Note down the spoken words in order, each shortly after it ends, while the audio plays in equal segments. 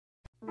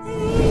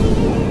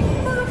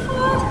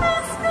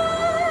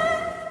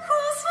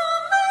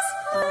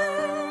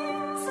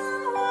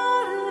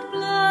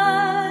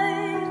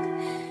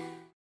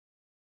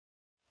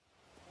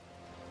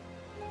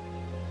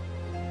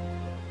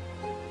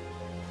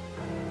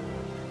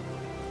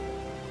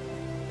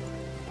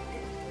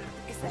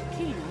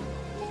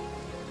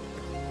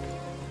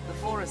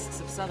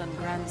Southern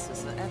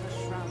Grandsis are ever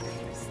shrouded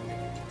in this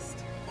thick mist.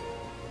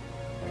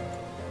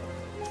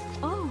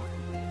 Oh,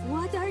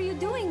 what are you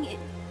doing?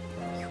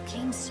 You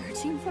came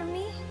searching for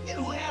me?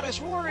 You had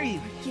us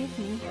worried. Forgive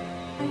me.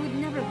 I would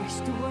never wish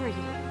to worry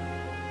you.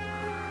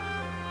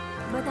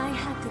 But I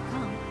had to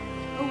come.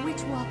 A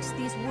witch walks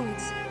these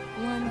woods,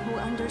 one who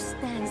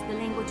understands the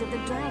language of the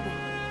dragon.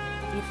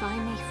 If I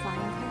may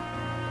find her,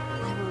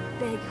 I will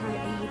beg her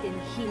aid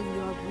and heal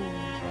your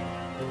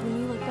wound. Will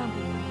you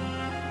accompany me?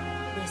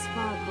 This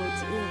fog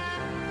bodes ill.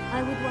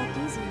 I would walk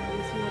easier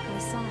with you at my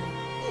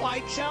side.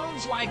 Like,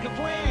 sounds like a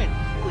plan.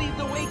 Lead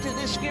the way to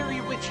this scary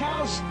witch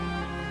house.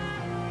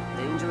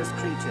 Dangerous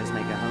creatures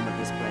make a home of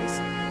this place.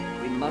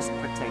 We must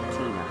protect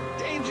Kina.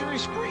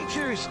 Dangerous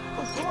creatures!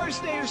 Of course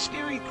there's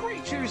scary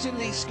creatures in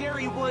these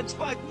scary woods,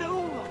 but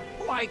no!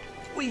 Like,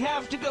 we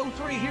have to go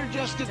through here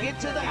just to get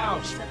to the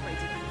house.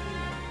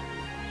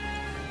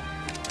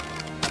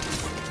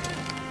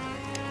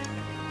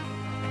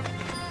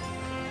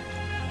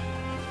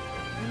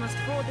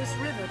 Ford this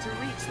river to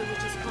reach the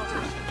witch's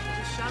cottage.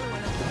 It is shallow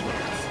enough for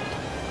boats.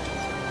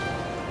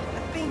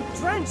 I've been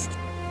drenched! I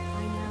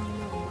now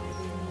know why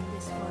they name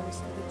this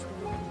forest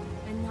Witchwood,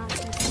 and not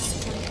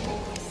just some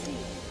holy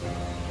sea.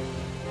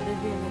 The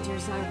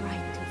villagers are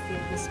right to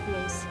fear this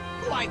place.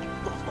 Like,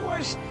 of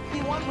course,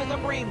 the one with a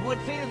brain would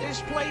fear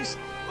this place,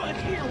 but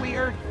here we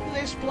are,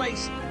 this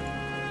place.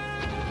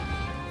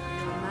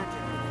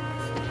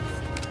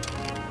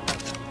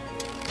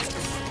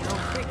 How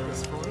thick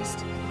this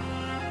forest?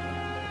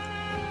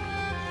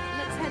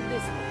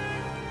 This way.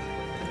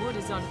 The wood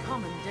is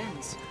uncommon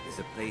dense. It's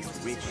a place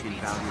rich in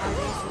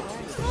valuable.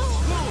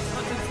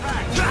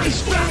 I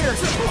swear!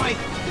 Like,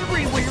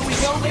 everywhere we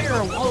go there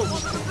are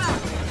wolves.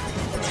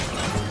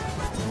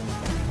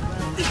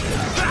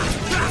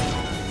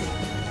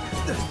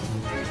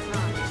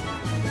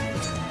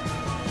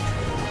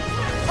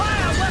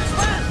 Fire! What's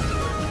that?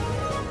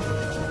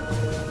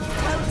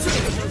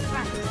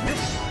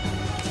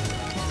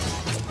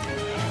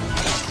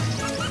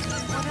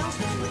 What else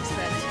would you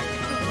expect?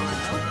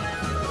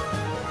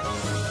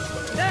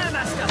 There,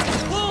 Master!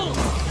 Wolves!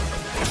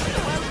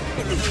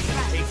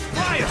 It's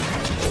fire!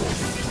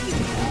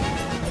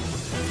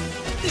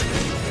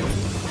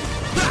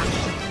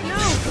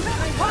 No!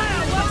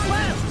 Fire! What's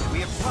left? We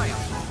have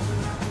triumphed.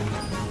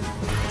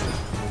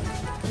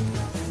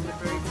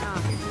 Slippery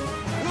target.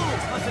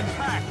 Wolves must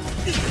attack!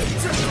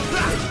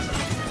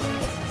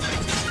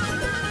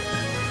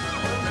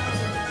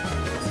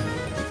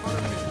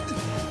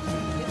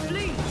 It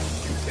bleeds!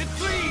 It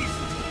bleeds!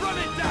 Run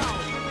it down!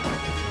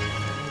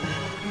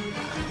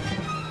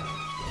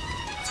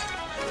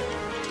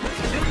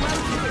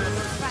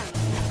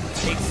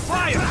 Take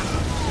fire!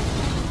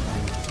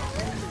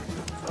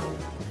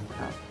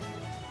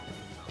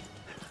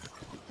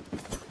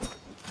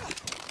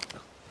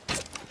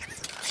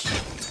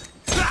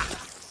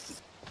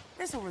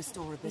 This will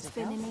restore a bit It's of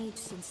been health. an age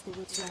since the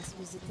witch last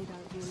visited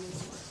our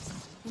village.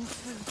 In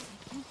truth,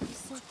 I can't be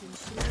certain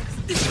she lives.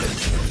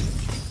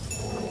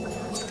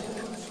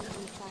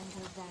 We find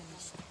her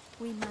vanished.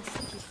 We must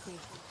keep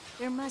faith.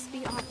 There must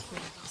be art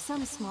here,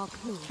 some small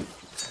clue.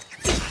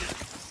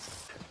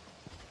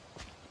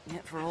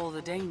 Yet for all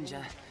the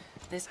danger,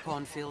 this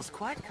pond feels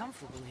quite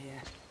comfortable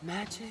here.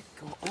 Magic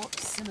or aught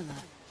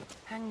similar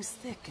hangs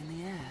thick in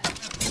the air.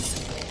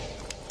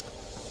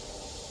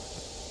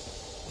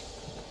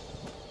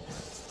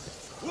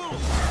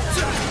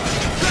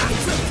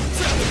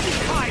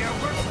 Fire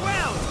works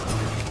well!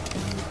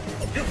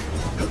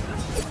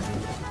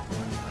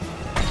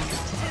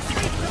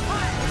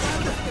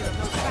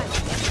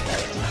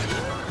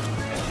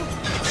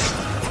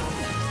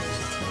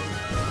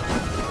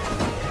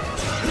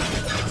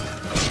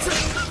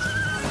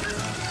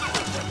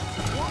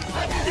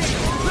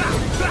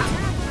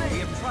 We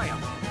have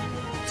triumphed.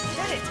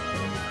 Get it!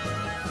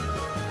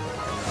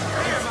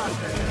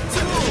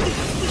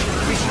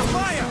 Reach the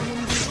fire!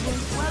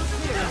 Well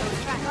clear.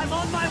 I'm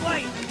on my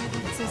way!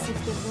 It's as if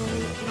the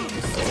very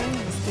air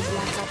strains the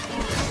black of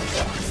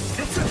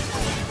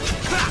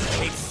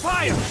Take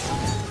fire!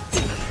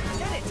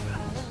 Get it!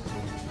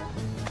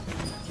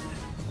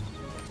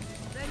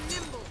 They're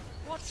nimble.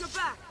 Watch your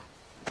back.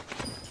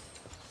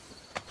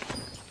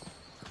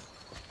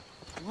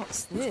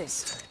 What's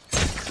this?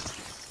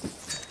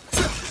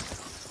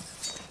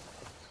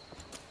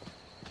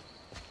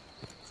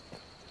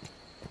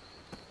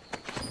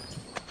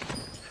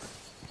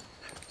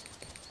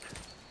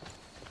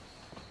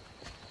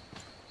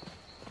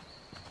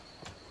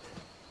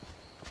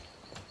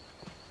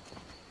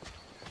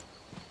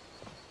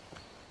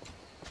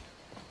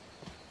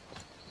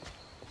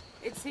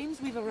 It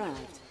seems we've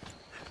arrived.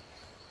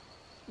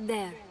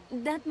 There.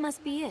 That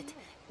must be it.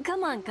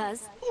 Come on,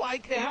 cuz.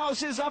 Like the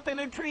house is up in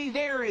a tree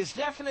there is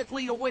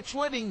definitely a witch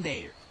living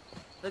there.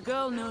 The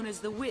girl known as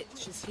the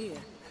Witch is here.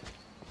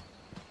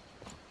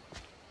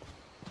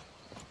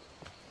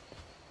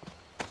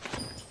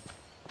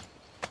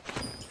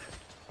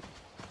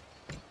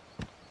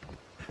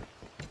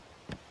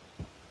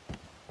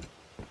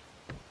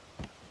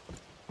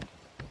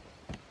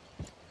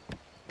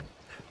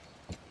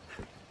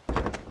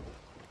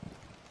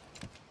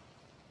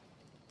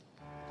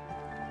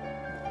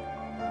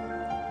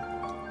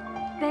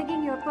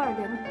 Begging your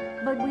pardon,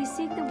 but we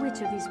seek the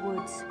Witch of these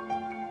woods.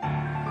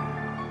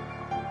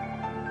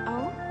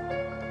 Oh?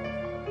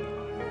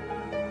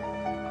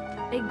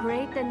 A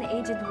great and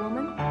aged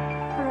woman?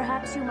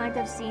 Perhaps you might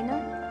have seen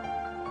her?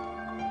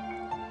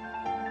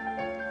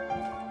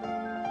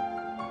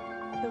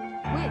 The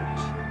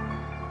witch?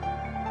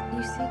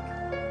 You seek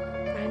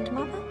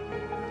grandmother?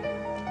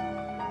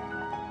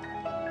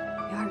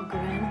 Your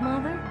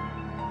grandmother?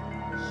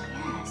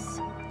 Yes.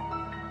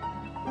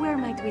 Where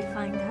might we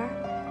find her?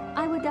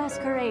 I would ask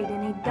her aid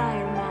in a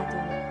dire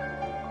matter.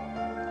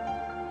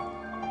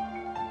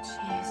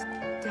 She is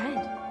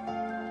dead.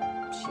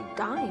 She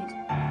died,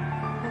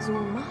 as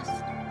all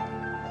must.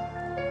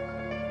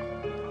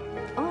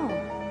 Oh.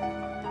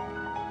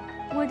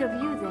 What of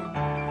you then?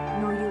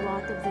 Know you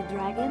aught of the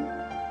dragon?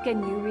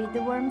 Can you read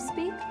the worm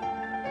speak?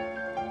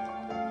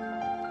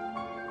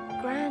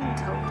 Gran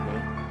told me.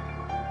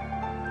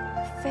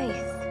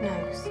 Faith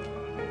knows.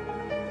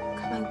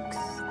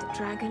 Cloaks the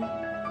dragon,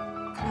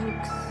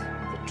 cloaks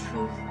the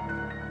truth.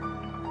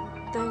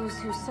 Those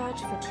who search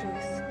for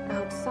truth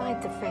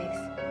outside the faith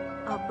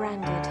are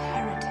branded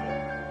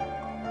heretic.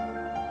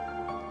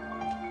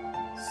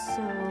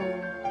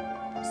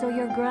 So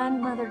your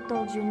grandmother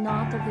told you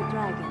not of the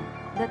dragon,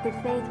 that the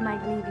faith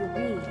might leave you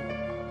be.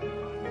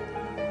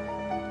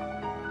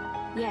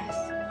 Yes.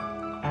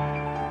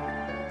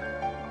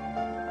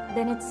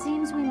 Then it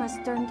seems we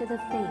must turn to the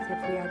faith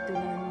if we are to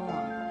learn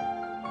more.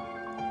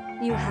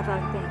 You have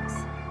our thanks.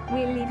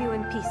 We'll leave you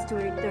in peace to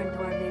return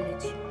to our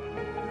village.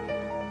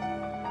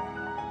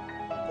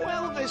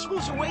 Well, this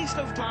was a waste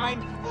of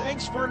time.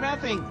 Thanks for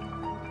nothing.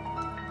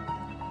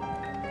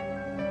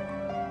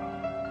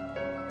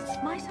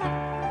 Might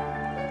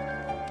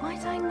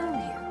I know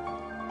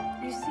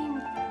you? You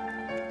seem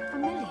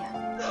familiar.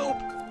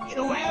 Nope.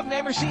 You have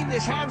never seen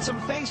this handsome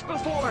face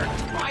before.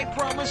 I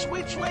promise,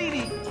 witch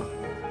lady.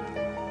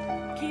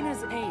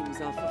 Kina's aims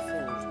are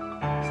fulfilled.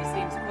 She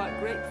seems quite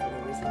grateful,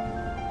 Arisen.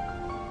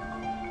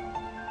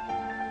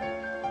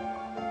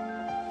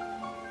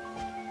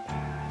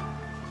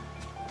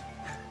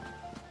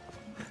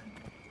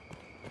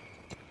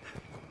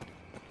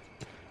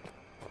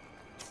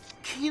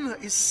 Kina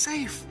is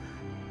safe.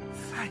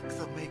 Thank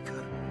the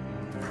Maker.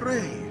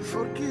 Pray,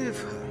 forgive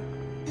her.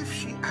 If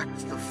she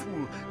acts the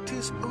fool,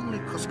 'tis only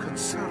 'cause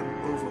concern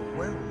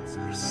overwhelms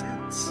her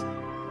sense.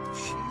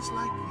 She's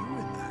like you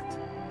in that,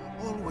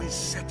 always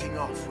setting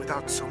off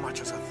without so much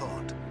as a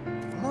thought.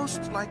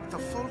 Most like the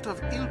fault of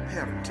ill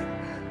parenting,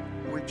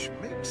 which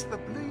makes the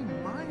blame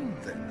mine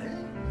then,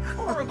 eh?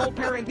 Horrible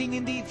parenting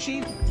indeed,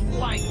 Chief.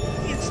 Like,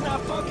 it's not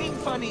fucking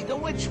funny. The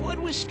Witchwood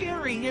was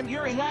scary and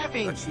you're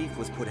laughing. The chief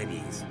was put at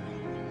ease.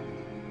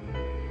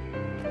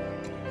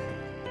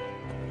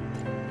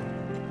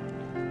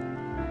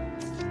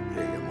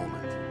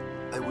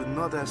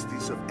 Not ask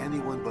this of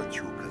anyone but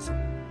you, cousin.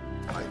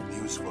 I've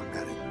news for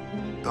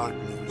Madeleine. Dark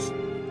news.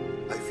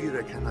 I fear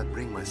I cannot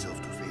bring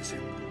myself to face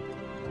him.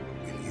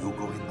 Will you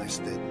go in my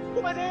stead?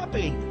 What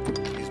happened?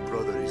 His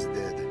brother is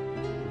dead.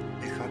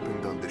 It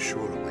happened on the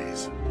shore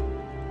ways.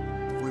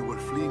 We were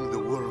fleeing the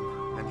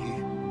worm, and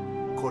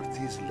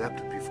Cortez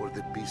leapt before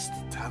the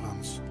beast's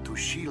talons to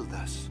shield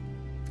us.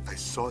 I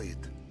saw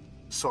it.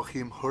 Saw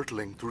him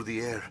hurtling through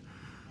the air.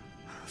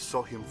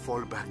 Saw him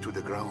fall back to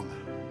the ground.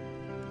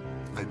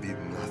 I did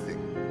nothing.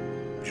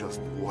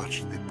 Just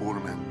watched the poor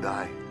man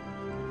die.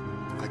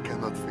 I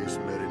cannot face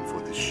Merin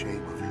for the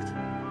shame of it.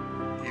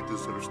 He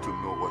deserves to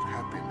know what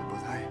happened,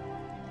 but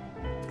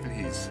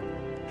please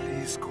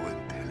go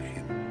and tell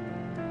him.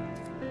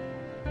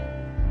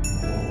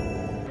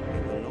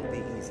 It will not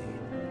be easy,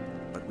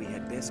 but we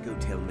had best go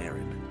tell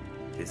Merin.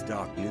 It's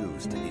dark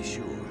news, to be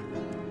sure,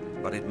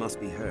 but it must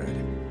be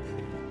heard.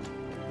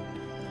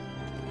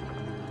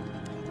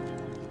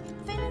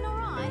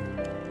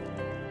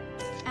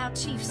 Our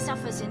chief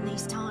suffers in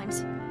these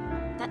times.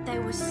 That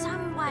there was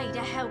some way to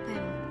help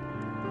him.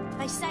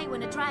 They say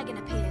when a dragon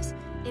appears,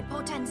 it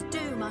portends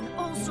doom on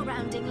all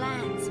surrounding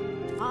lands.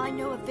 I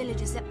know of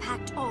villagers that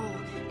packed all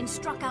and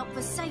struck out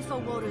for safer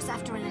waters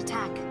after an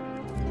attack.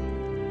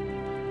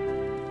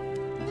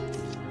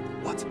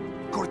 What?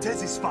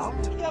 Cortez is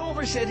found?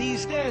 Delver said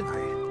he's dead.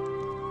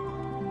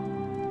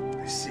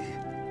 I see.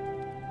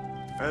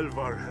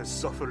 Alvar has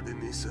suffered in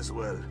this as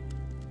well.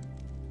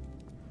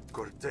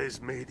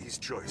 Cortez made his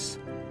choice.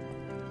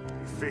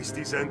 He faced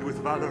his end with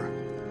valor,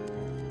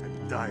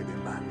 and died a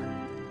man.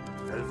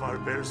 Alvar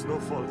bears no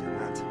fault in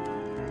that.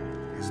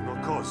 He has no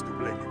cause to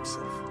blame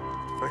himself.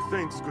 My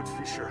thanks, good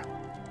Fisher.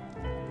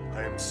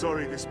 I am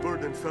sorry this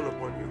burden fell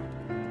upon you.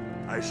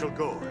 I shall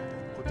go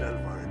and put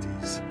Elvar at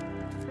ease.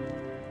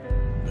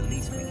 The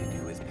least we can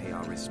do is pay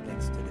our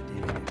respects to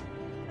the dead.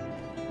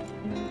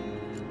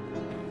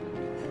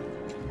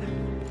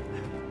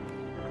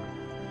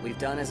 We've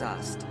done as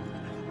asked.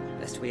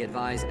 Lest we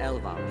advise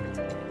Elvar of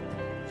it.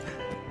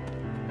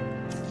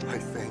 I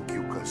thank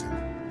you,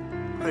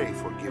 cousin. Pray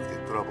forgive the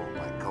trouble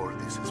my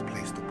cowardice has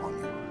placed upon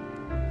you.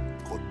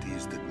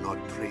 Cortez did not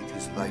trade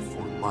his life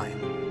for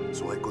mine,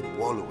 so I could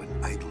wallow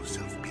in idle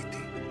self-pity.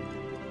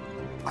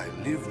 I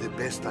live the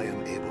best I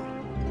am able,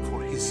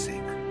 for his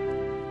sake.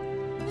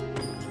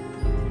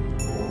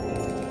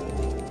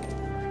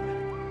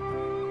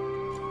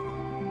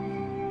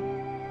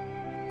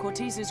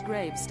 Cortez's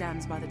grave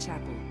stands by the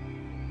chapel.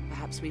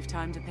 Perhaps we've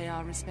time to pay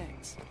our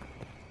respects.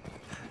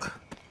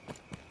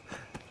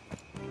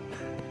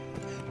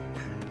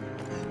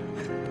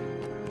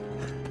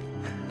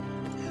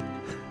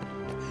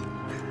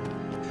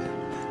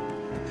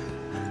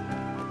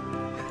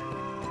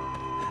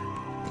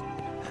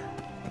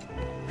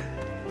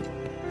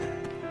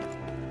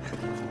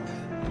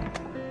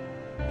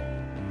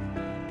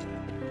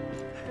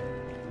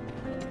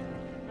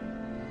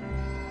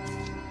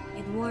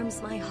 It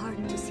warms my heart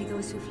to see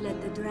those who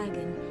fled the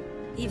dragon,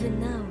 even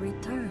now,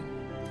 return.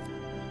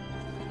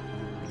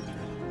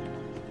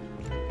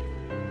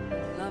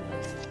 Lovely.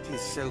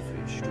 Tis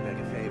selfish to beg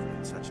a favor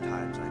in such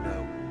times, I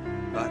know.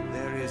 But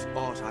there is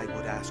aught I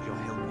would ask your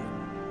help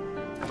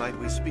in. Might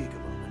we speak a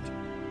moment?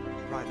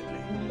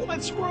 Privately.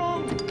 What's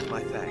wrong?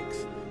 My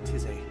thanks.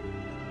 Tis a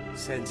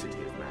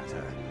sensitive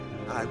matter.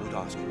 I would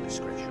ask your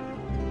discretion.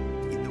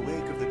 In the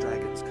wake of the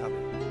dragon's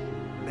coming,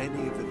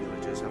 many of the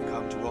villagers have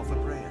come to offer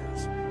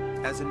prayers.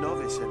 As a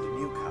novice and a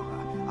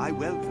newcomer, I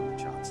welcome a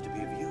chance to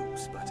be of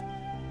use, but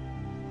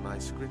my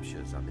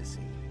scriptures are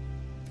missing.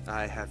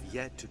 I have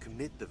yet to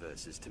commit the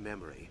verses to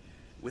memory.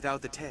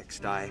 Without the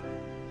text, I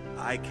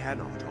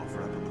cannot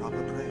offer up a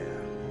proper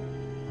prayer.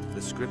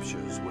 The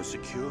scriptures were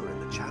secure in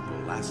the chapel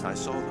last I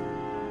saw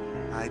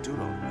them. I do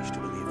not wish to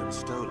believe them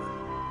stolen.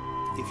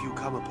 If you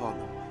come upon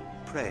them,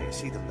 pray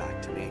see them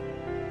back to me.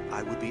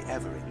 I would be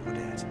ever in your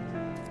debt.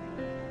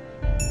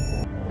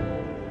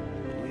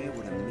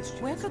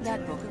 Where could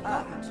that book have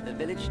gone? The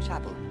village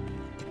chapel.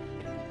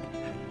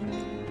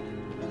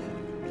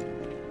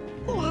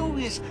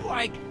 Louis,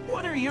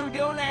 what are you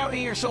doing out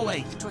here so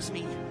late? 'Twas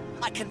me.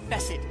 I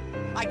confess it.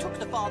 I took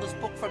the father's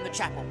book from the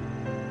chapel.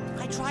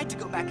 I tried to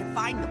go back and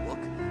find the book,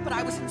 but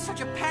I was in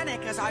such a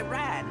panic as I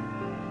ran.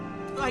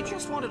 I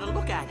just wanted to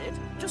look at it,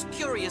 just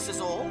curious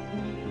is all.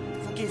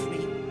 Forgive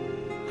me.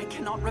 I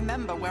cannot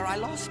remember where I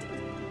lost it.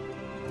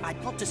 I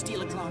thought to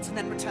steal a glance and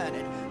then return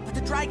it, but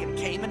the dragon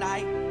came and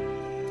I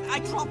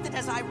dropped it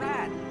as I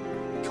ran.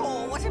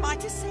 Oh, what am I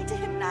to say to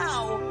him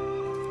now?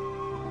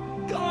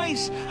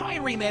 Guys, I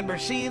remember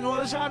seeing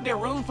Luz on the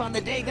roof on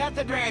the day that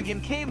the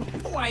dragon came.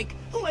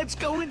 Let's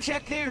go and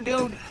check there,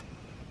 dude.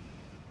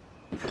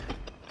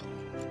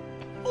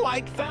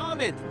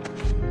 Found it.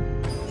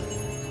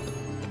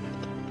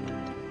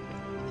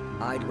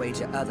 I'd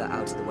wager other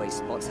out-of-the-way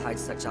spots hide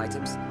such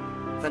items.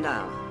 For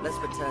now, let's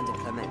return to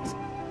Clement.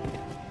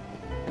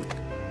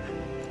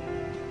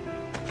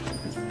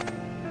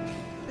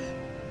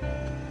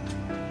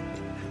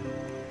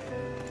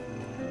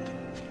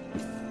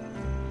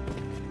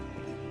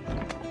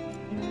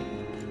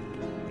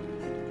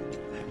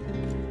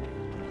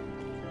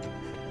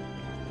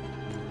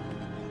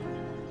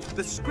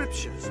 The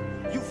scriptures!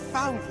 You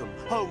found them!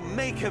 Oh,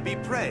 Maker be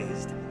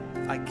praised!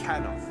 I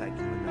cannot thank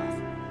you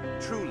enough.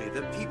 Truly,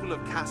 the people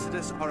of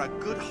Cassidus are a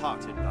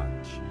good-hearted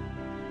bunch.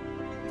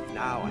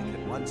 Now I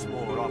can once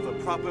more offer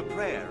proper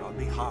prayer on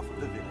behalf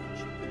of the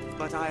village.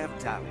 But I have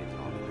dallied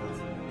long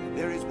enough.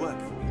 There is work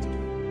for me to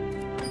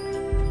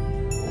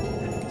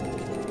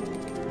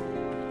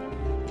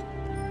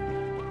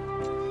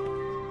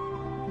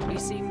do. He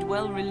seemed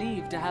well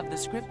relieved to have the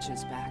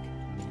scriptures back.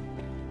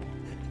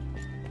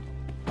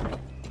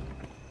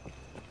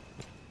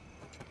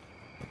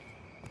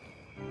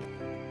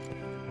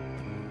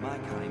 My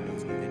kind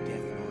knows neither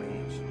death nor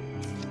age.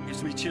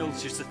 Gives me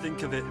chills just to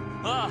think of it.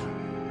 Ah!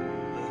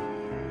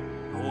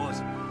 I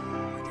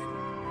didn't.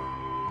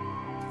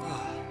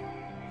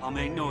 I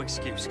made no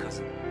excuse,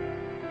 cousin.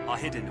 I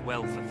hid in the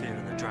well for fear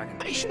of the dragon.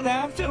 I should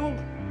have to.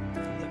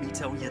 Let me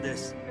tell you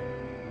this.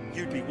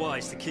 You'd be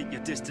wise to keep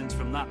your distance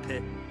from that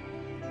pit.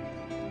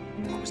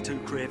 I was too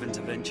craven to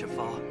venture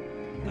far.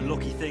 And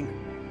lucky thing,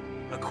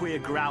 a queer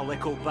growl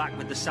echoed back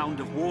with the sound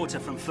of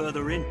water from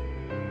further in.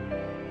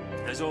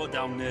 There's aught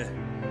down there.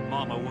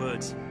 Mark my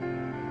words.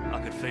 I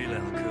could feel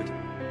it, I could.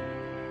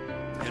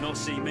 You'll not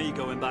see me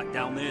going back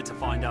down there to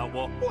find out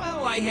what...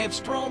 Well, I have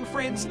strong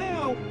friends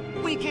now.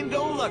 We can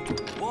go look.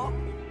 What?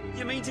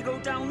 You mean to go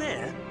down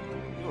there?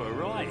 You're a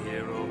right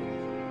hero.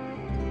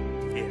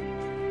 Here,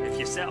 if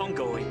you're set on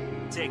going,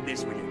 take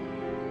this with you.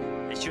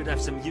 It should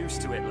have some use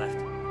to it left.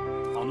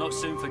 I'll not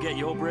soon forget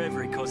your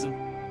bravery, cousin.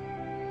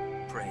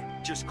 Pray,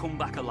 just come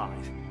back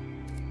alive.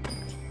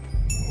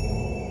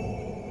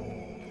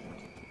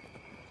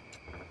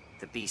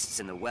 The beasts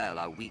in the well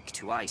are weak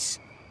to ice.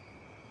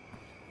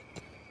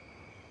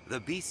 The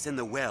beasts in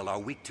the well are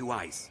weak to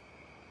ice.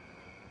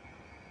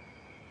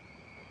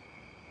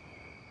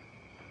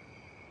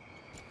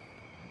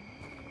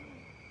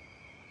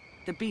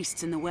 The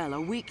beasts in the well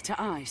are weak to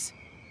ice.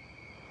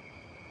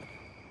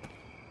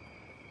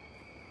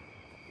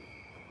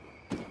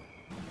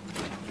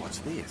 What's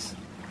this?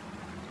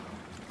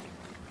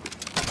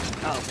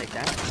 I'll take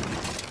that.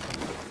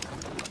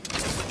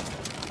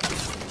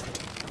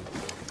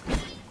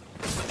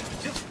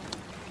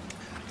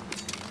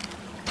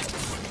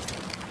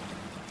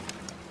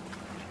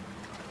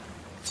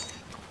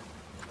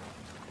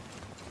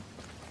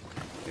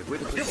 If we're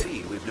to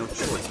proceed, we've no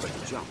choice but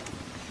to jump.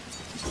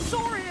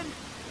 Saurian!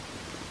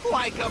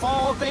 Like of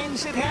all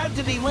things, it had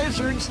to be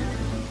lizards.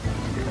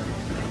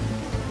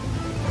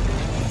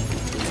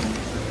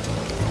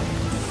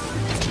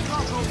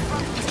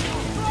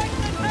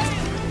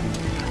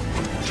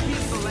 Keep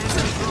the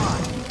lantern dry.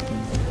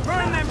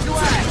 Burn them to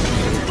ash!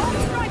 I'll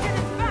strike at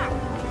its back!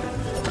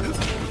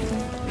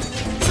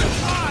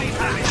 I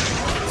have it!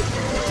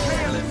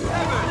 Tail is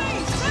severed!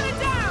 Let it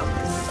down!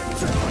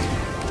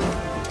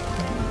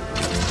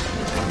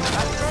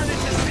 I'll turn it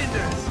to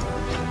cinders!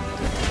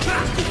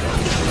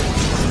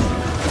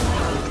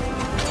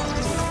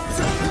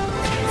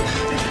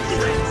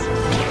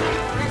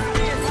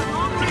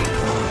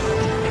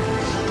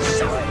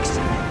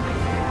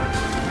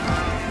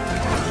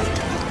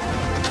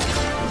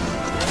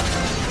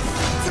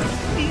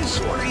 These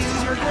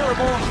saurians are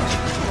terrible.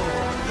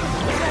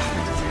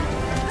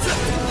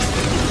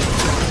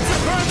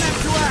 Burn them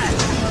to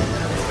ash!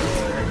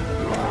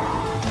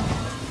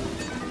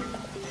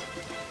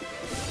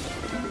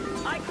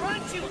 I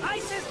grant you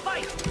Ice's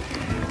bite!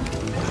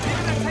 Give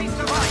it a taste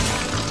of ice!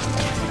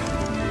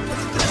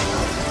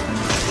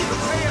 The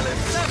tail is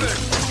severed!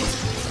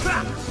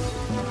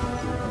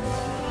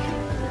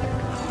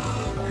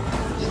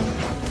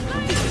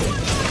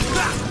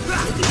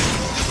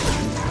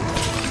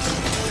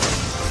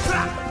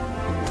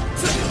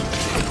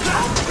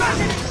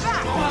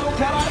 Oh,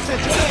 cut off the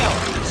tail!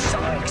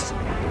 Sucks!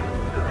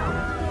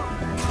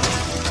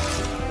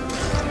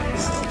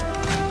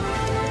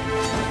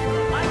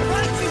 I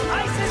grant you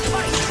Ice's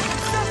bite!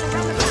 Step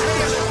around the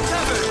tail is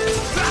severed!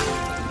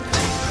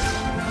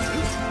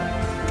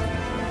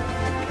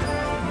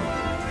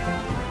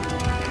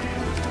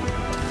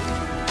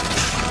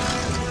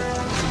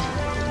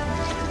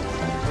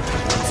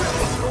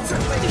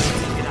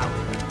 Get out.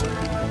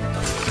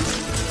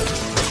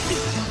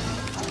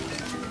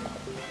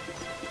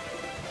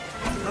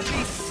 The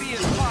beast sea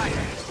is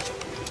fire.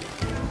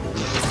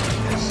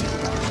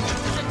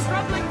 The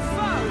troubling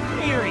foe!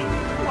 Eerie,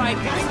 like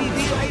I need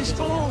the ice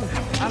bone.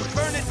 I'll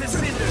burn it to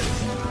cinders.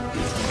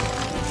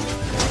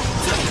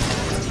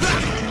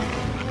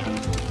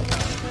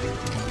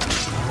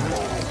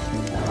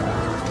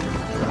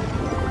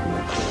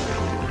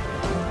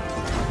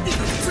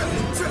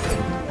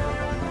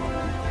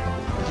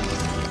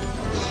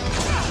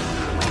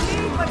 We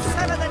need but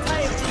sever the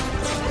tail.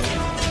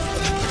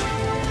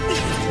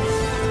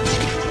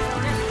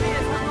 This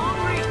is a long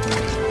reach.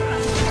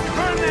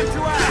 Burn them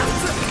to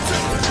ash.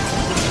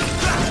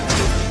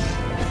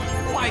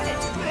 Like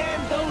it. Man,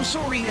 those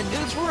saurian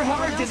dudes were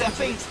hard to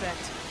defeat.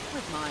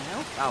 With my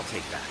help. I'll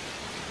take that.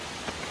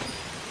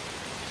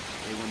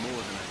 They were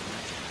more than I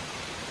imagined.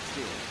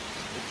 Still,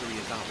 victory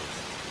is ours.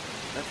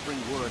 Let's bring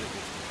word of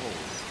it to Paul.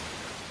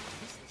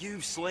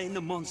 You've slain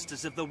the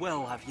monsters of the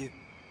well, have you?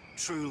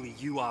 Truly,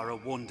 you are a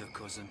wonder,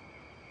 cousin.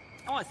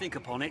 I think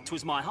upon it,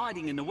 'twas my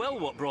hiding in the well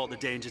what brought the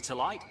danger to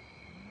light.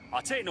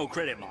 I take no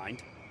credit,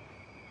 mind.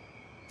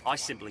 I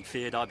simply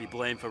feared I'd be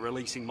blamed for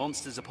releasing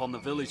monsters upon the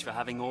village for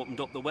having opened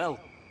up the well.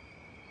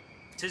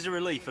 'Tis a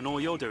relief in all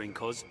you're doing,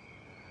 cuz.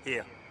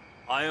 Here,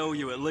 I owe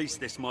you at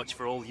least this much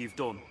for all you've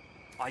done.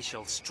 I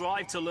shall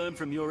strive to learn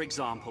from your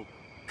example.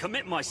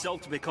 Commit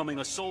myself to becoming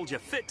a soldier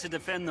fit to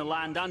defend the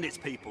land and its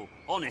people.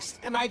 Honest.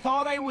 And I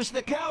thought I was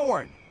the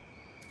coward.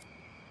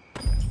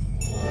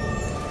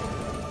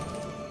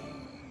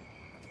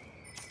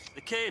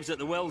 The caves at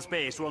the well's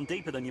base run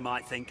deeper than you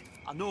might think.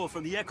 I know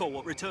from the echo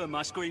what returned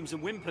my screams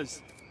and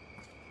whimpers.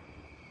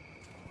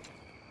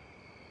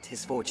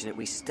 'Tis fortunate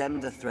we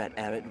stemmed the threat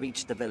ere it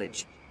reached the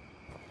village.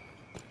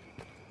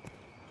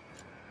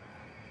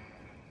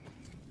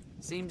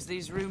 Seems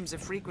these rooms are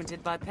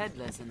frequented by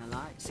peddlers and the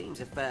like. Seems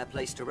a fair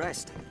place to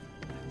rest.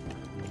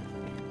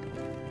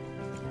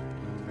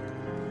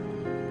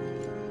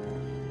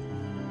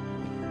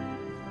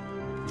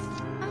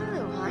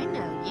 Oh, I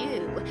know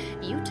you.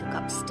 You took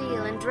up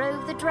steel and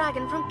drove the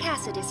dragon from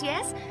Cassidus,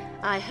 yes?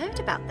 I heard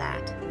about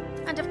that.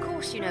 And of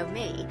course you know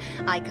me.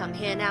 I come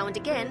here now and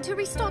again to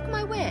restock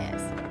my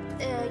wares.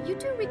 You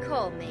do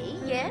recall me,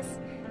 yes?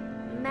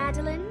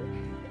 Madeleine?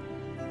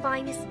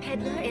 Finest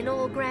peddler in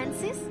all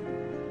Grancis?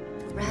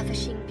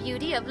 Ravishing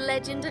beauty of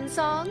legend and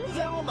song?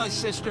 Velma's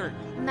sister.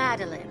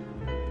 Madeleine.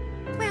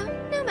 Well,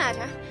 no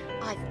matter.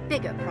 I've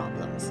bigger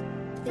problems.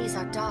 These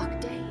are dark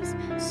days,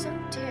 so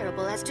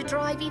terrible as to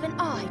drive even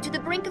I to the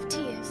brink of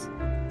tears.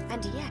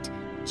 And yet,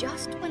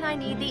 just when I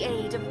need the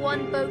aid of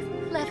one both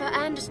clever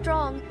and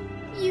strong,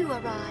 you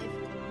arrive.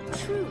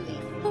 Truly,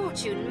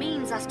 fortune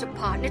means us to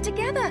partner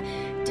together.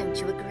 Don't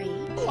you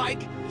agree?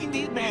 Like,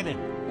 indeed, Madden.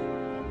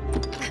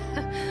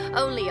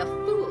 Only a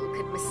fool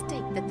could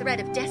mistake the thread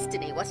of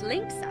destiny what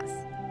links us.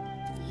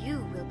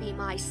 You will be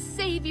my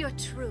savior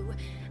true,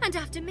 and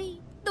after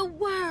me, the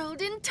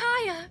world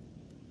entire.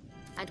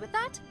 And with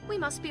that, we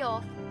must be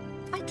off.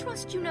 I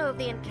trust you know of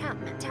the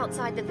encampment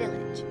outside the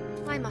village.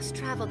 I must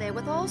travel there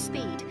with all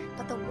speed,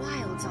 but the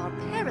wilds are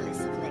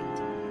perilous of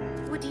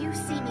late. Would you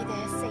see me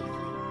there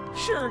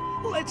safely? Sure,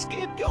 let's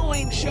get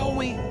going, shall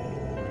we?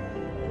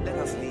 Let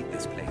us leave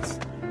this place.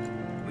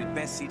 We'd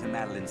best see to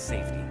Madeleine's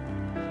safety.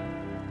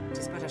 It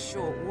is but a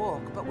short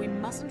walk, but we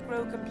mustn't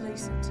grow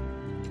complacent.